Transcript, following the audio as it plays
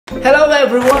Hello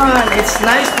everyone, it's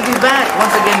nice to be back.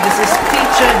 Once again, this is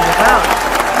Teacher Noel.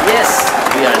 Yes,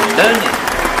 we are learning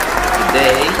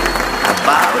today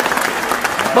about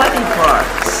body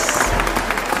parts.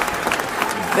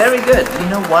 Very good. You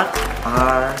know what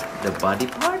are the body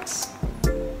parts?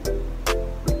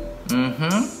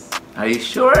 Are you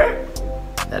sure?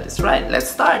 That is right.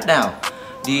 Let's start now.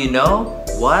 Do you know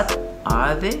what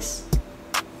are these?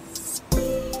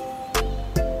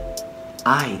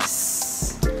 Eyes.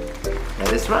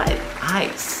 That is right.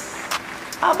 Eyes.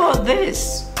 How about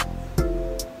this?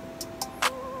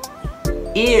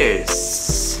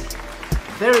 Ears.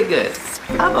 Very good.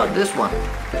 How about this one?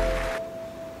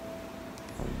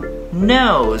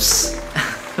 Nose.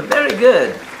 Very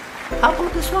good. How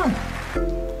about this one?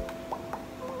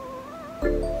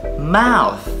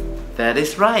 Mouth. That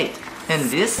is right. And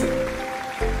this?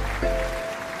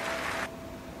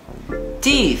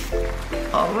 Teeth.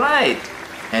 All right.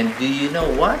 And do you know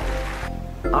what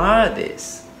are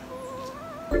these?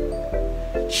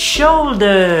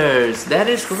 Shoulders. That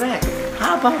is correct.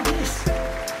 How about this?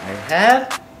 I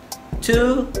have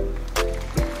two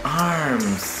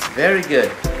arms. Very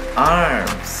good.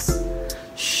 Arms.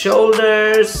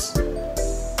 Shoulders.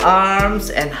 Arms.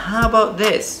 And how about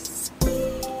this?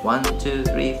 1, 2,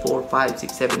 3, 4, 5,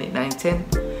 6, 7, 8, 9, 10.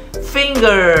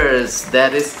 Fingers.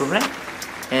 That is correct.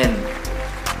 And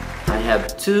I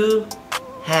have two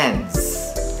hands.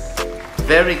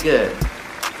 Very good.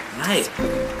 Right.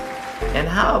 And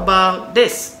how about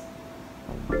this?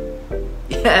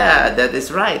 Yeah, that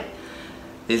is right.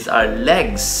 These are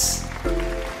legs.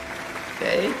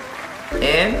 Okay.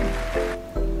 And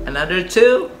another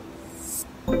two.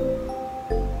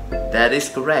 That is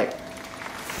correct.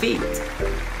 Feet.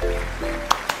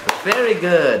 Very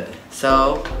good.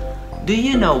 So, do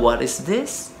you know what is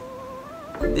this?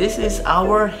 This is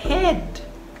our head.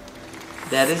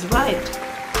 That is right.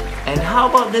 And how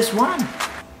about this one?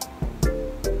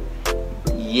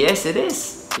 Yes, it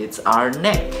is. It's our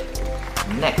neck.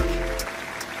 Neck.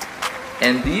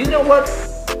 And do you know what?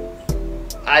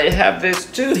 I have this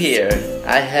too here.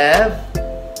 I have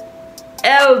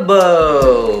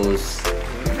elbows.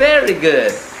 Very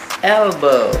good.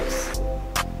 Elbows.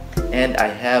 And I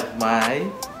have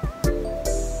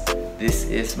this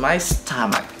is my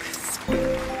stomach.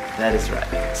 That is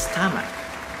right. Stomach.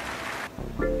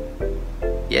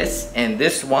 Yes, and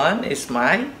this one is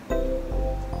my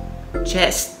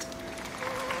chest.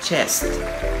 Chest.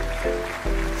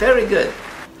 Very good.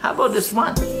 How about this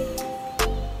one?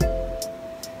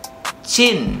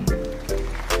 Chin.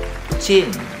 Chin.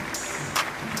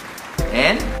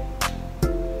 And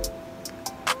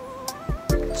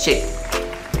cheek.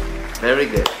 Very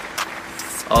good.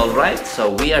 Alright,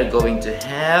 so we are going to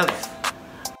have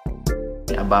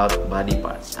about body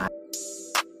parts.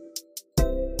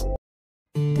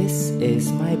 This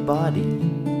is my body.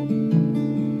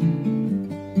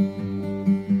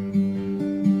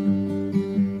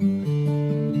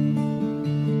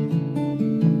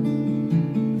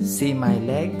 See my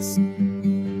legs?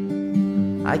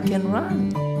 I can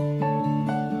run.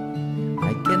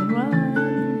 I can run.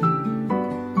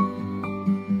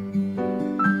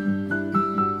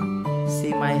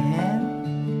 See my hand?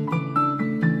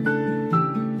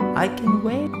 I can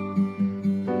wave.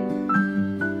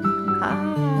 Hi.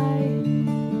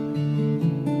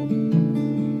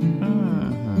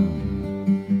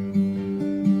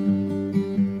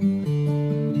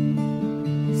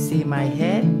 See my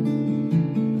head?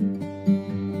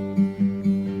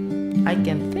 I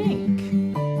can think.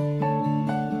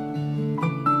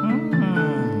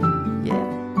 Yeah.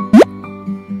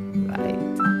 Right.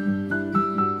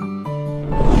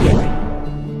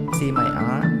 See my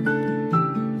arm?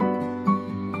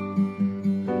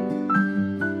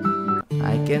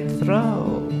 I can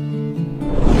throw.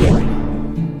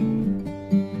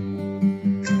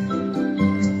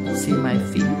 See my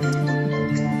feet?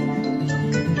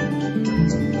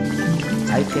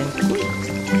 I can kick.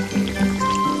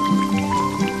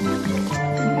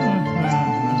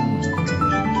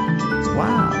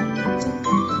 Wow.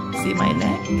 See my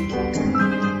neck?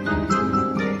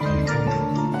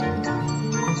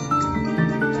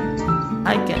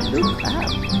 I can look up.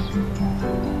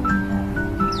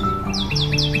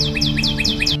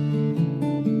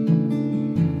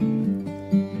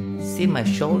 See my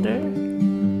shoulder?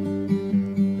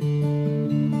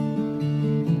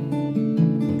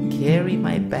 And carry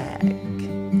my bag.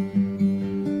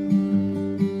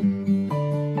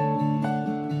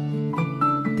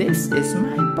 This is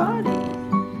my body.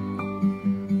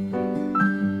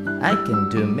 I can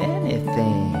do many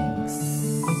things.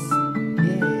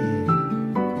 Yay.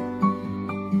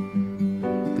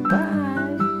 Goodbye.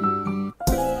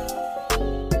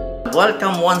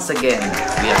 Welcome once again.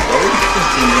 We are going to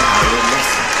continue our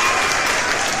lesson.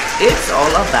 It's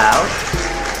all about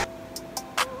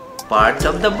parts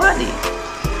of the body.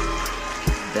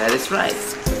 That is right.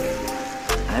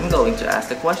 I'm going to ask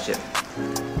the question.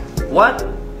 What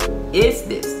is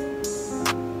this?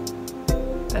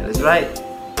 That is right.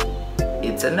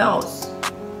 It's a nose.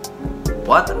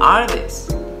 What are these?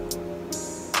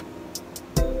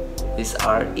 These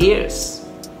are ears.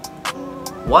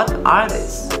 What are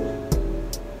these?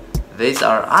 These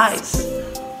are eyes.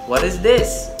 What is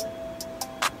this?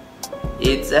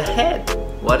 It's a head.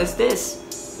 What is this?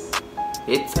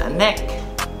 It's a neck.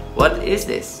 What is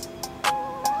this?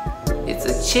 It's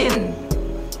a chin.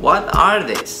 What are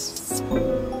these?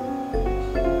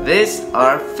 These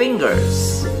are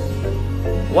fingers.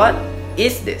 What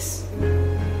is this?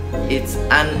 It's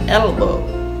an elbow.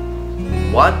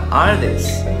 What are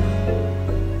these?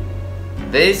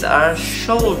 These are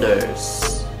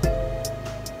shoulders.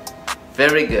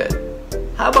 Very good.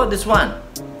 How about this one?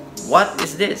 What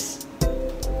is this?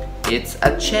 It's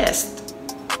a chest.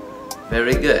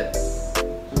 Very good.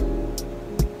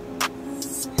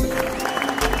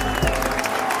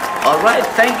 Alright,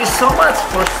 thank you so much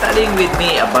for studying with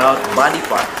me about body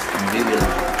parts. And we will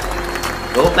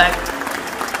go back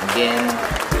again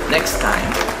next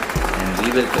time. And we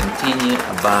will continue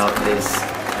about this.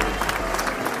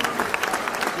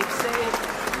 Keep safe.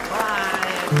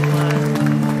 Bye everyone.